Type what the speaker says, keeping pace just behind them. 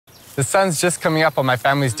The sun's just coming up on my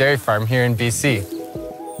family's dairy farm here in BC.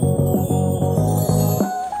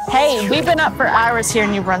 Hey, we've been up for hours here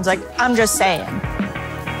in New Brunswick. I'm just saying.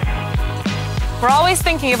 We're always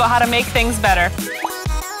thinking about how to make things better.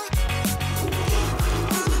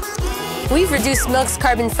 We've reduced milk's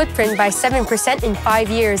carbon footprint by 7% in 5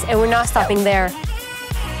 years, and we're not stopping there.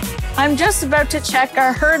 I'm just about to check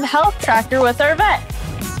our herd health tracker with our vet.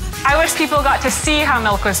 I wish people got to see how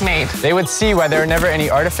milk was made. They would see why there are never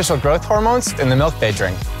any artificial growth hormones in the milk they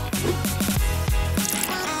drink.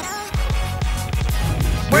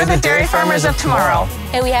 We're the dairy farmers of tomorrow.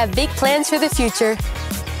 And we have big plans for the future.